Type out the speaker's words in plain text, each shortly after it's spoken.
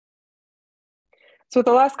So with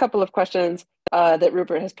the last couple of questions that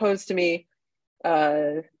Rupert has posed to me,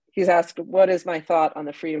 he's asked, what is my thought on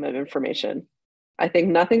the freedom of information? I think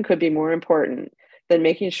nothing could be more important than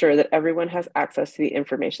making sure that everyone has access to the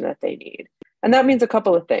information that they need. And that means a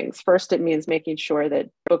couple of things. First, it means making sure that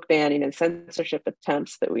book banning and censorship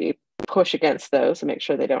attempts, that we push against those and make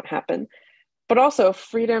sure they don't happen. But also,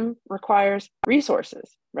 freedom requires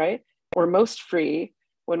resources, right? We're most free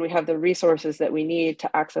when we have the resources that we need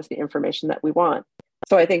to access the information that we want.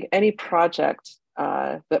 So I think any project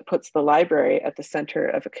that puts the library at the center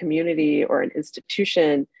of a community or an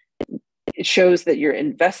institution, it shows that you're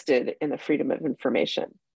invested in the freedom of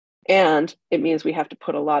information. And it means we have to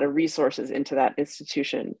put a lot of resources into that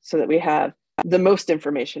institution so that we have the most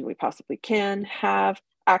information we possibly can have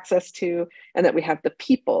access to, and that we have the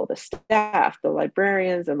people, the staff, the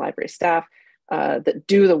librarians and library staff that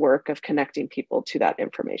do the work of connecting people to that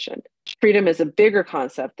information. Freedom is a bigger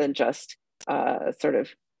concept than just sort of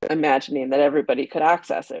imagining that everybody could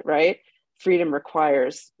access it, right? Freedom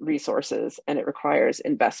requires resources and it requires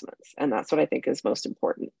investments. And that's what I think is most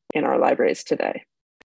important in our libraries today.